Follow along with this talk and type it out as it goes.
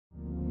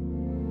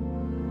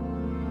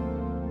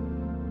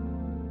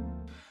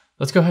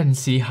Let's go ahead and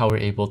see how we're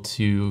able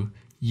to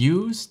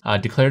use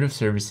declarative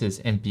services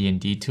and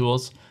B&D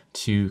tools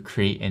to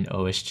create an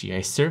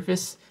OSGI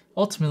service,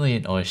 ultimately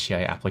an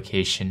OSGI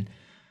application.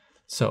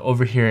 So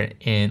over here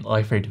in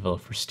Liferay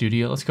Developer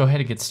Studio, let's go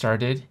ahead and get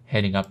started,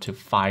 heading up to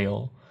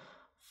File,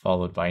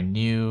 followed by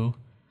New,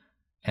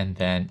 and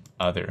then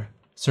Other.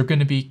 So we're going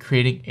to be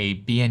creating a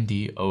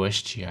B&D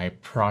OSGI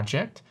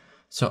project.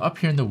 So up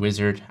here in the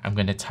wizard, I'm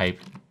going to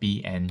type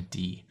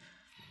BND.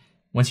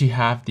 Once you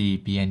have the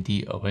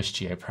BND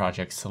OSGI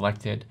project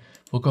selected,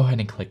 we'll go ahead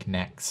and click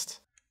Next,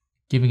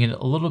 giving it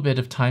a little bit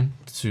of time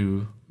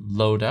to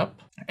load up.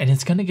 And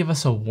it's going to give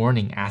us a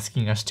warning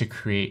asking us to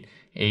create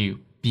a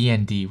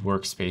BND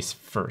workspace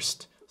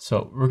first.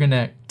 So we're going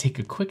to take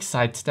a quick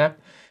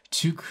sidestep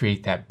to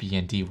create that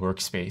BND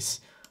workspace.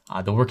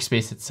 The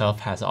workspace itself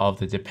has all of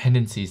the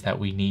dependencies that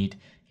we need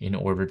in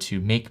order to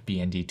make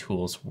BND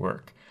tools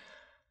work.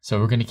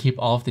 So we're going to keep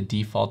all of the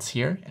defaults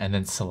here and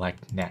then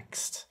select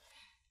Next.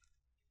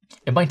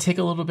 It might take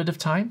a little bit of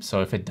time,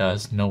 so if it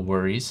does, no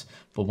worries.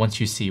 But once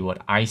you see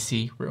what I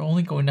see, we're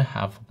only going to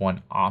have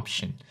one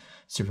option.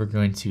 So we're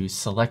going to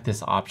select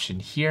this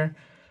option here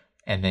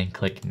and then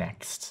click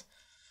Next.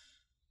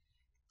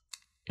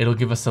 It'll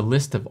give us a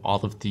list of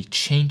all of the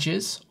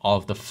changes, all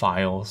of the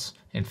files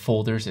and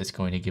folders it's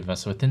going to give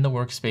us within the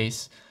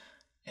workspace.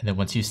 And then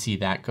once you see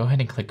that, go ahead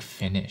and click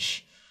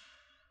Finish.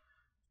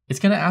 It's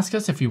going to ask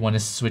us if we want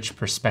to switch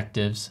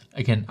perspectives.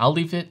 Again, I'll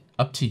leave it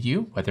up to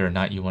you whether or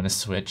not you want to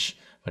switch.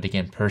 But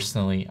again,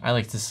 personally, I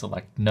like to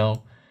select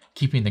No,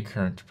 keeping the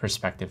current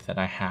perspective that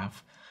I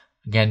have.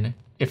 Again,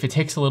 if it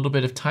takes a little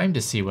bit of time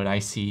to see what I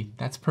see,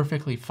 that's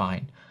perfectly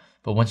fine.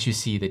 But once you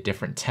see the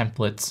different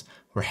templates,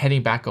 we're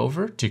heading back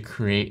over to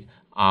create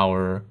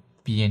our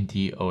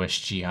BND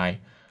OSGI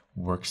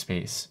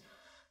workspace.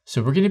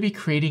 So we're going to be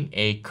creating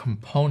a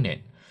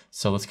component.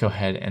 So let's go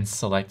ahead and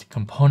select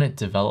Component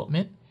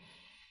Development.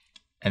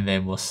 And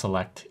then we'll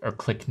select or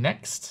click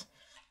Next.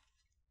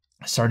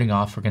 Starting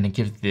off, we're going to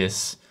give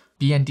this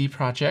BND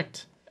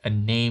project a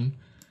name.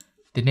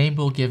 The name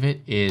we'll give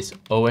it is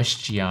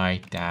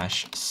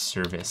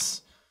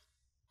OSGI-service.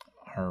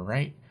 All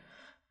right.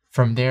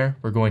 From there,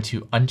 we're going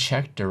to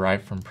uncheck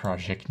Derive from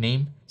Project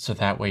Name, so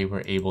that way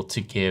we're able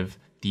to give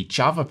the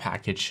Java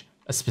package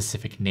a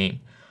specific name.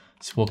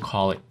 So we'll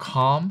call it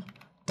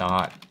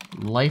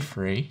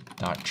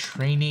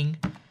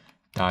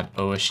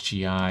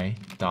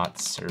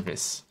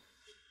com.liferay.training.osgi.service.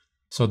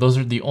 So those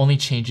are the only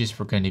changes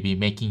we're going to be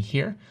making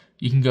here.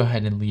 You can go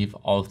ahead and leave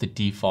all of the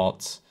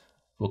defaults.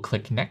 We'll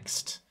click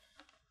Next.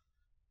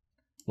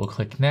 We'll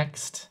click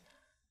Next,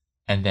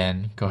 and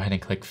then go ahead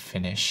and click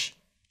Finish.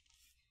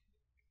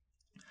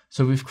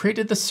 So we've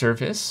created the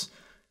service.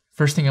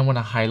 First thing I want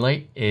to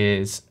highlight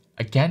is,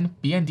 again,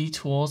 BND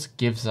Tools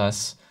gives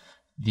us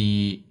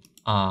the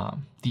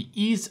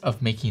ease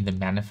of making the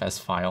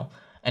manifest file,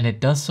 and it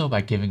does so by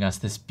giving us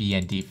this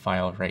BND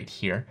file right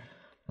here,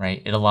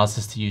 right? It allows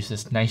us to use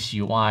this nice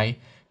UI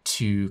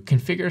to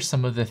configure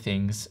some of the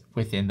things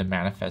within the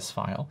manifest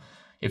file.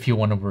 If you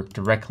want to work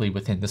directly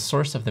within the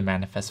source of the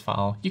manifest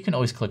file, you can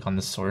always click on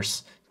the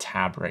Source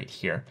tab right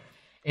here.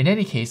 In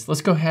any case,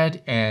 let's go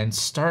ahead and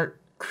start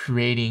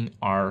creating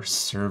our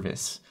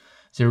service.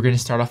 So we're going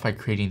to start off by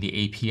creating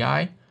the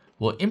API.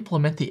 We'll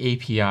implement the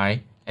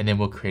API, and then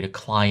we'll create a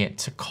client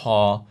to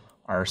call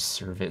our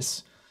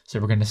service.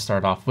 So we're going to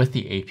start off with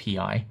the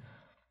API.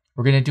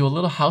 We're going to do a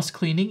little house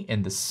cleaning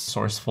in the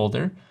source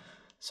folder.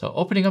 So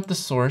opening up the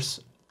source,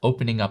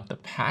 opening up the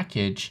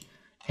package,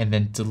 and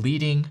then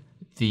deleting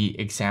the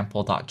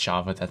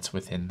example.java that's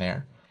within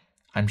there.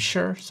 I'm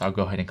sure, so I'll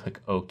go ahead and click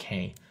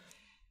OK.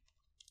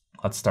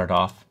 Let's start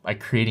off by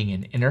creating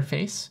an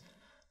interface.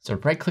 So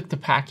right click the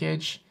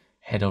package,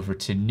 head over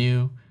to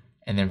New,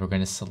 and then we're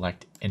going to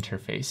select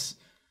Interface.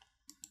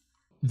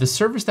 The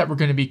service that we're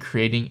going to be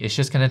creating is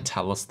just going to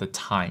tell us the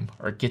time,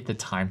 or get the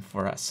time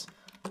for us.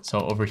 So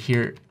over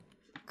here,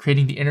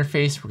 creating the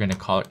interface, we're going to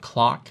call it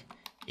Clock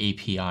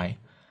API.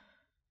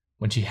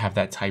 Once you have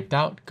that typed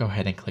out, go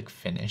ahead and click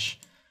Finish.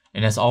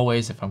 And as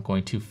always, if I'm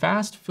going too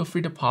fast, feel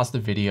free to pause the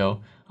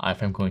video.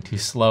 If I'm going too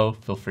slow,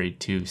 feel free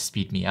to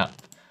speed me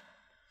up.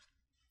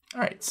 All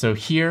right, so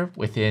here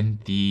within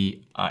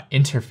the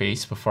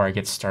interface, before I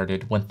get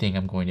started, one thing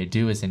I'm going to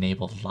do is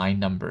enable line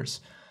numbers.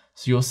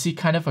 So you'll see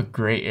kind of a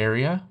gray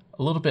area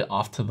a little bit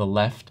off to the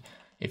left.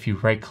 If you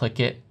right click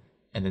it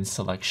and then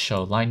select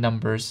Show Line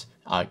Numbers,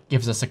 it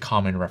gives us a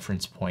common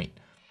reference point.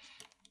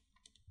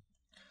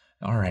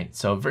 All right,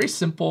 so very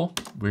simple.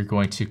 We're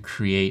going to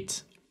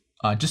create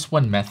just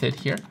one method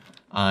here.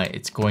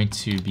 It's going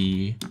to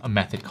be a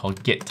method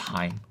called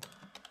getTime.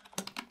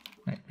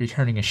 Right,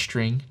 returning a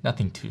string,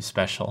 nothing too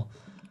special.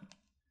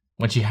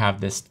 Once you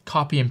have this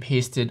copy and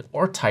pasted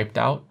or typed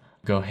out,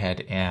 go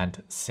ahead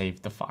and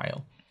save the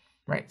file.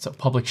 Right, so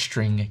public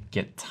string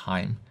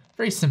getTime.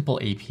 Very simple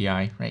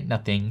API, right?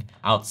 Nothing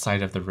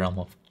outside of the realm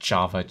of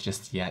Java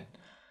just yet.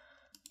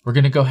 We're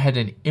going to go ahead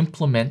and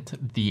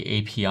implement the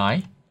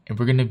API, and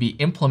we're going to be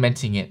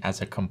implementing it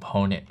as a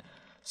component.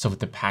 So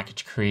with the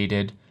package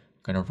created,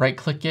 I'm going to right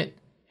click it,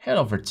 head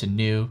over to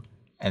New,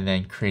 and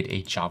then create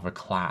a Java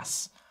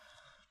class.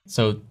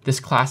 So this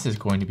class is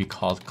going to be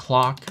called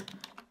clock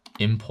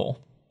impl.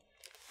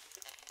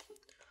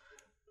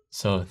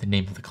 So the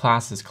name of the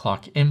class is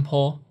clock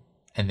impl,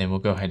 and then we'll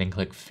go ahead and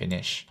click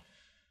finish.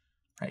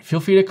 All right, feel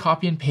free to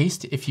copy and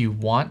paste if you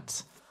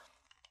want.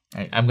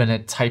 All right, I'm going to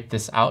type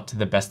this out to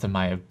the best of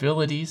my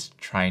abilities,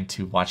 trying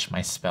to watch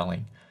my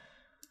spelling.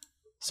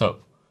 So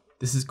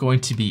this is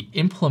going to be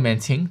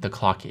implementing the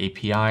clock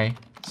API.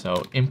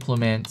 So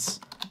implements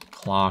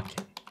clock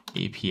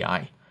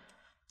API.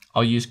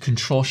 I'll use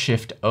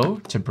Control-Shift-O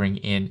to bring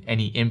in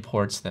any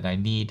imports that I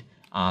need.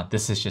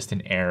 This is just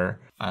an error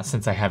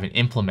since I haven't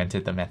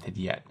implemented the method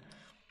yet.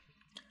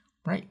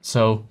 Right,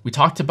 so we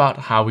talked about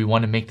how we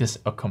want to make this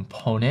a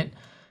component.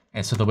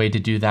 And so the way to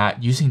do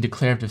that using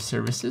declarative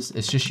services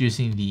is just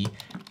using the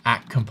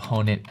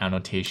 @component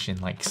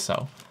annotation like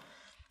so.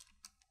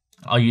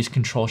 I'll use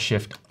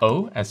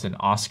Control-Shift-O as an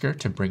Oscar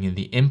to bring in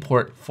the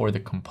import for the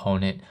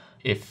component.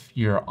 If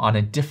you're on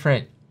a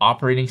different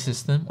operating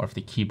system or if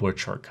the keyboard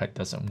shortcut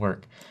doesn't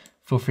work,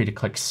 feel free to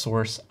click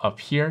source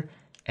up here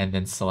and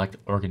then select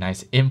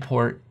organize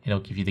import. It'll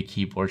give you the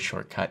keyboard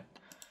shortcut.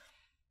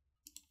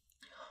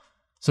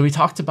 So we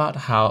talked about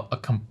how a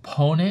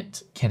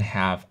component can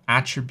have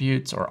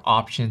attributes or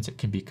options. It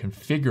can be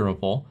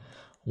configurable.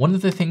 One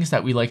of the things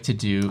that we like to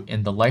do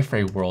in the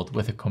Liferay world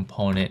with a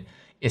component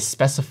is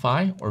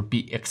specify or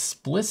be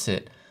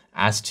explicit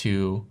as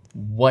to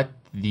what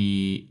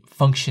the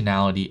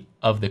functionality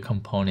of the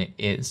component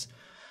is.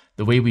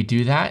 The way we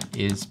do that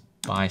is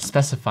by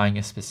specifying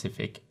a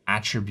specific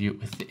attribute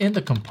within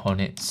the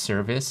component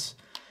service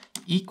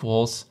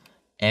equals,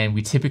 and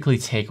we typically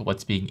take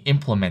what's being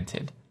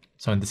implemented.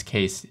 So in this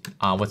case,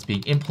 what's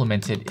being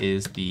implemented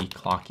is the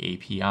clock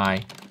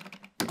API,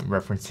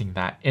 referencing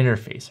that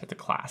interface or the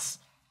class.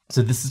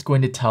 So this is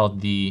going to tell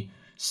the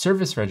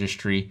service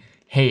registry,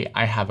 hey,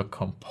 I have a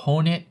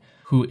component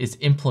who is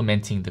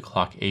implementing the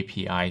clock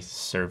API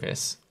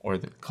service or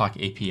the clock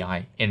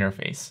API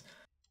interface.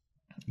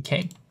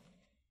 Okay.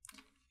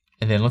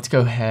 And then let's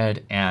go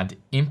ahead and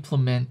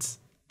implement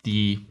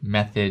the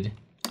method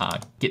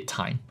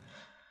getTime.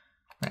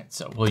 Right,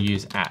 so we'll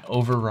use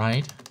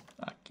 @override.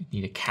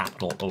 Need a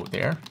capital O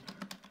there.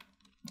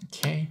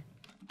 Okay,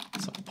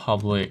 so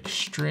public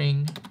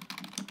string.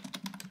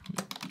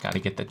 Got to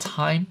get the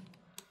time.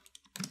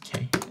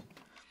 Okay,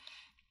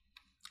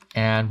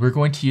 and we're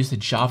going to use the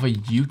Java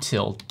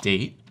util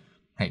date,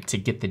 right, to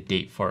get the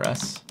date for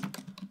us.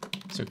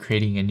 So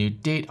creating a new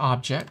date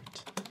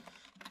object.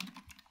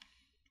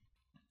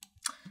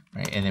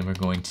 Right, and then we're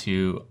going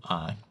to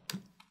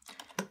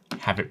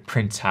have it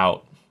print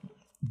out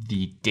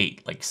the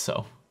date like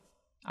so,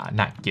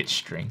 not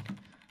getString,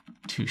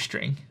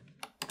 toString.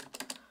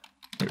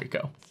 There we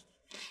go.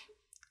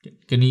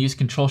 Going to use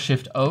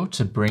Control-Shift-O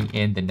to bring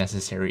in the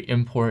necessary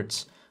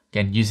imports.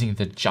 Again, using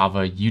the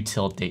Java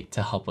util date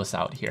to help us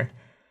out here.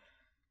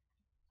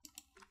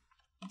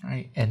 All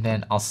right, and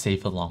then I'll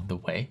save along the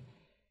way.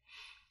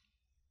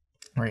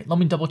 All right, let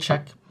me double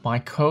check my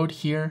code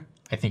here.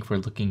 I think we're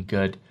looking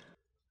good.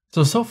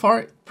 So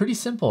far, pretty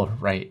simple,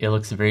 right? It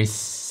looks very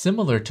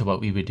similar to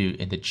what we would do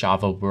in the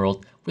Java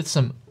world with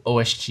some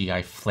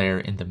OSGI flair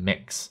in the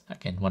mix.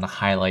 Again, want to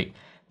highlight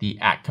the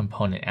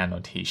 @component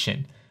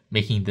annotation,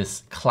 making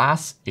this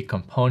class a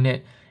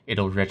component.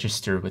 It'll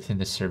register within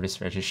the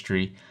service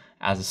registry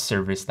as a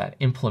service that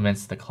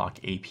implements the clock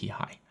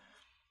API.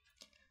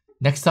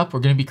 Next up,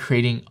 we're going to be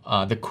creating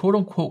the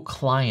quote-unquote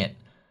client.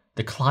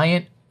 The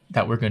client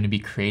that we're going to be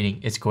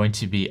creating is going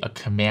to be a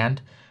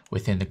command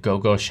within the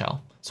Go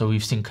shell. So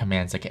we've seen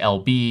commands like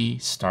lb,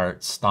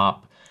 start,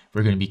 stop.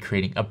 We're going to be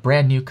creating a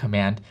brand new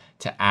command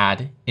to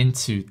add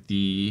into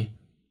the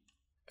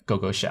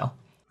Go shell.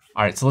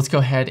 All right, so let's go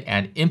ahead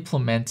and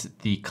implement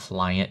the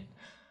client.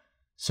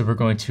 So we're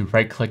going to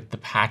right-click the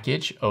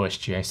package,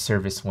 OSGI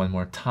service one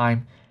more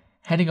time,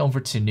 heading over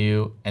to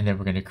new, and then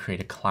we're going to create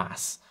a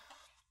class.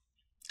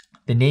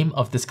 The name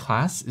of this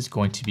class is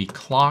going to be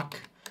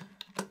clock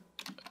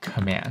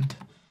command.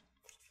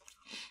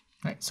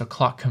 Right, so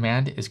clock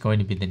command is going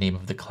to be the name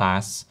of the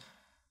class.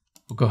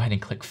 We'll go ahead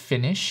and click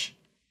finish.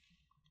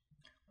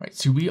 Right,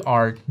 so we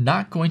are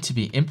not going to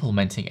be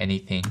implementing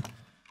anything.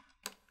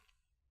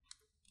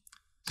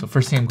 So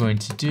first thing I'm going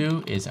to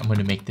do is I'm going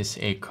to make this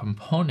a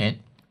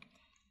component.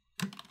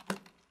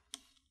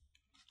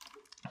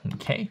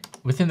 Okay,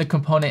 within the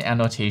component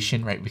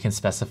annotation, right, we can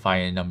specify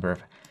a number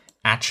of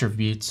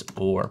attributes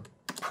or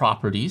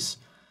properties.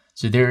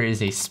 So there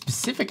is a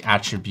specific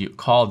attribute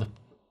called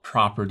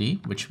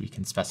property, which we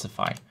can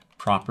specify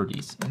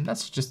properties. And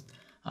that's just,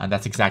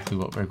 that's exactly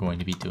what we're going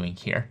to be doing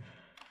here.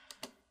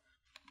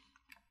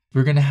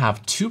 We're going to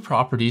have two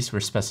properties we're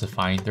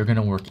specifying. They're going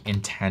to work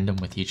in tandem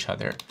with each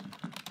other.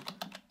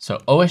 So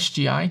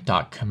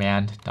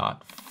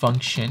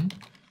osgi.command.function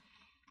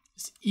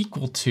is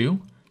equal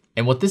to,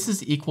 and what this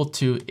is equal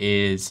to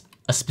is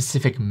a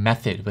specific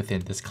method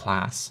within this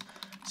class.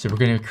 So we're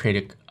going to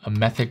create a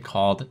method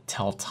called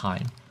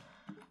tellTime.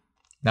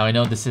 Now I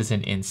know this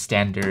isn't in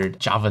standard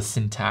Java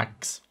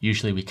syntax.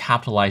 Usually we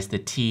capitalize the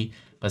T,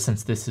 but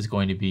since this is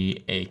going to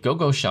be a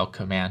go-go shell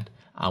command,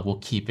 we'll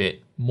keep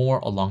it more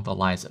along the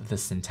lines of the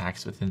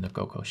syntax within the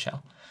go-go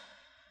shell.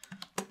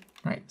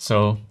 Right,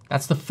 so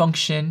that's the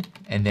function,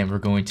 and then we're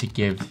going to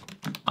give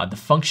the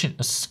function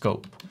a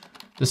scope.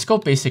 The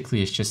scope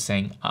basically is just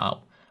saying,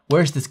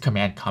 where is this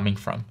command coming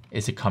from?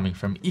 Is it coming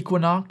from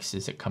Equinox?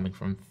 Is it coming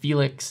from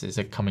Felix? Is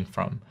it coming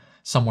from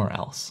somewhere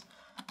else?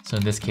 So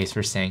in this case,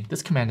 we're saying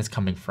this command is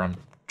coming from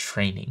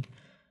training.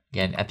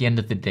 Again, at the end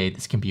of the day,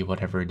 this can be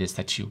whatever it is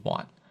that you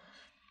want.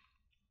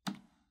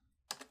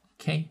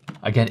 Okay,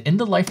 again, in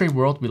the Liferay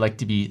world, we like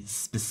to be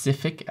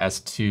specific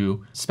as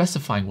to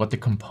specifying what the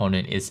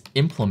component is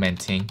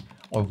implementing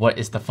or what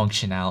is the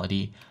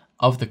functionality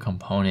of the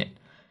component.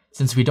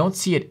 Since we don't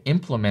see it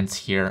implements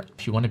here,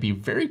 if you want to be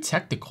very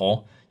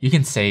technical, you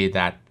can say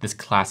that this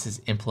class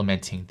is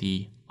implementing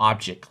the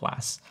object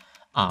class,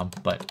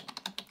 but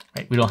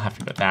right, we don't have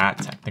to go that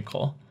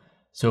technical.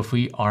 So if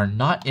we are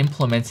not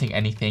implementing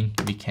anything,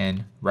 we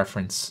can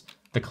reference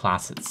the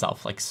class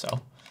itself like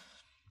so.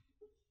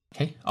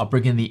 Okay, I'll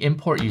bring in the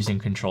import using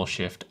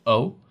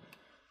Control-Shift-O.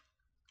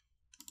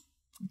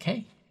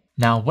 Okay,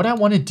 now what I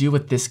want to do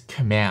with this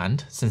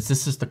command, since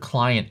this is the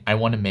client, I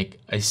want to make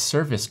a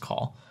service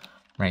call,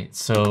 right?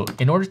 So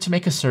in order to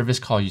make a service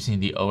call using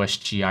the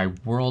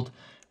OSGI world,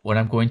 what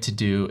I'm going to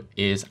do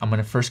is I'm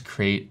going to first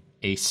create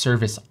a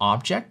service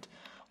object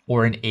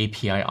or an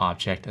API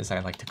object, as I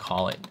like to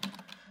call it.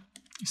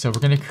 So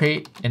we're going to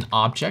create an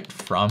object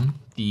from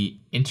the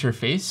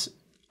interface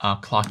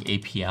clock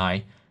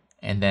API,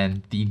 and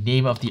then the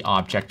name of the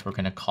object, we're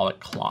going to call it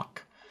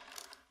clock.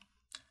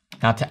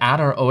 Now to add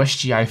our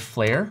OSGI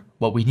flare,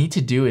 what we need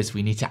to do is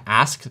we need to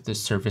ask the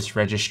service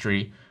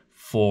registry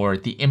for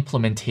the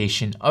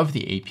implementation of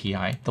the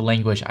API. The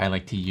language I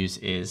like to use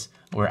is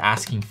we're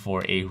asking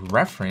for a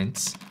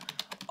reference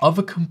of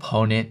a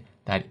component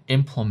that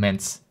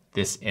implements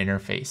this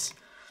interface.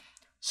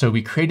 So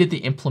we created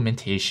the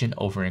implementation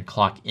over in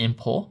clock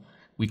impl.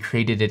 We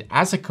created it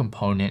as a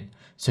component.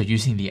 So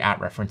using the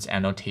 @reference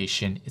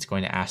annotation, it's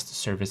going to ask the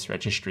service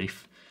registry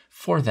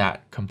for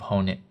that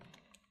component.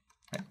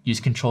 Use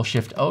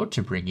Control-Shift-O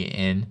to bring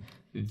in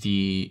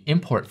the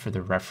import for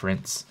the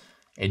reference.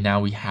 And now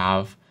we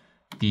have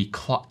the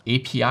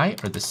API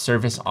or the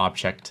service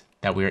object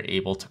that we're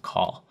able to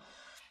call.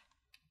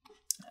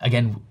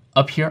 Again,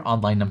 up here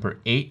on line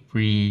number 8,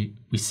 we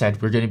said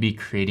we're going to be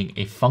creating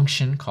a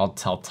function called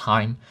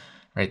tellTime,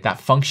 right? That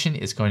function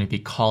is going to be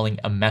calling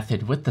a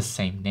method with the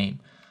same name.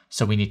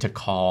 So we need to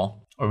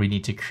call, or we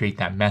need to create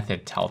that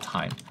method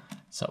tellTime.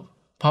 So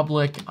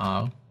public,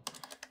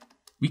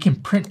 we can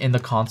print in the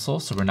console,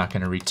 so we're not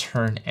going to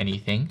return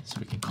anything. So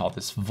we can call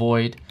this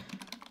void,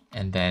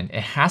 and then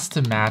it has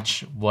to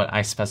match what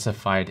I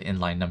specified in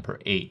line number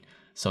 8.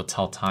 So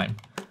tellTime.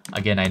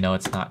 Again, I know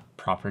it's not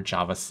proper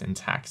Java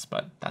syntax,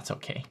 but that's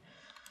okay.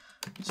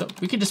 So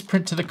we can just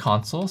print to the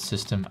console,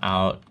 system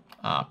out,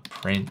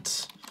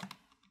 print.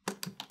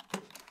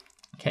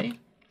 Okay,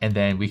 and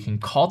then we can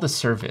call the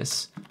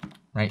service,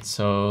 right?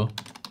 So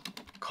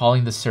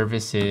calling the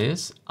service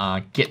is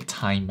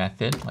getTime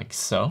method, like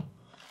so.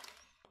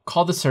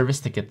 Call the service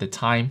to get the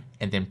time,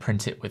 and then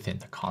print it within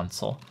the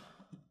console.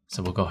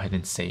 So we'll go ahead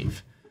and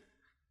save.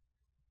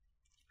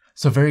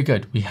 So very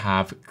good. We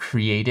have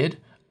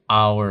created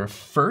our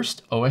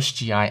first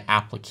OSGI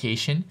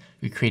application.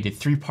 We created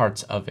 3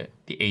 parts of it: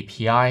 the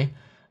API,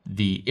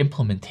 the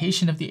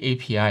implementation of the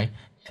API,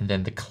 and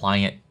then the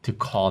client to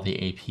call the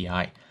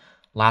API.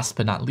 Last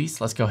but not least,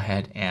 let's go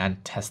ahead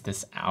and test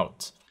this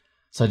out.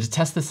 So to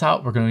test this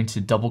out, we're going to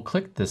double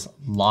click this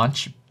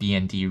launch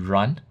BND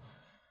run.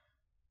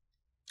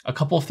 A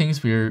couple of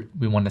things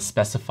we want to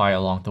specify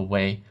along the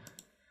way.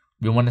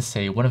 We want to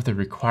say one of the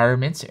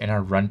requirements in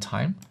our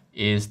runtime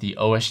is the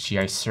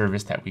OSGI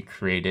service that we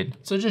created.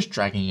 So just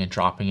dragging and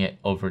dropping it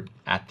over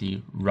at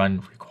the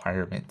run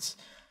requirements.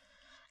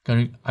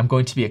 I'm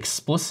going to be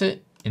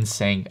explicit in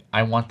saying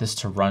I want this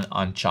to run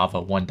on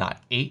Java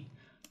 1.8,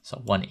 so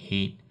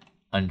 1.8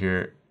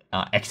 under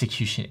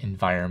execution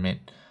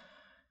environment.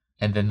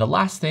 And then the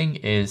last thing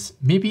is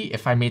maybe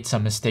if I made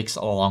some mistakes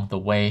along the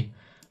way,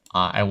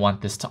 I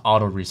want this to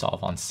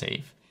auto-resolve on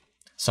save.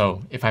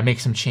 So if I make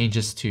some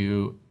changes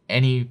to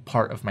any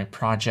part of my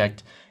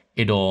project,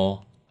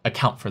 it'll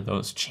account for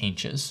those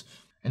changes.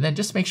 And then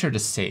just make sure to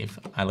save.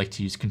 I like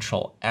to use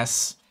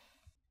Control-S,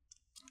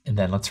 and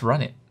then let's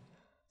run it.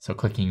 So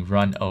clicking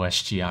Run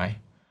OSGI.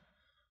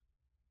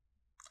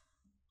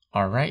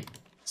 All right,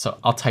 so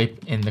I'll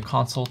type in the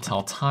console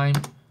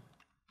tellTime,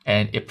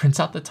 and it prints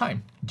out the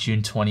time.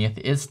 June 20th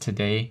is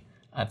today.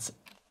 That's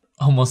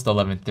almost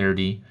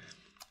 11:30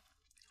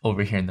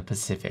 over here in the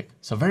Pacific.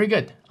 So very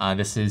good.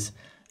 This is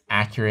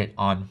accurate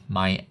on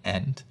my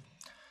end.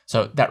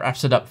 So that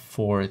wraps it up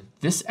for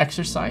this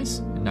exercise,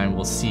 and I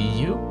will see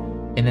you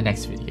in the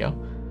next video.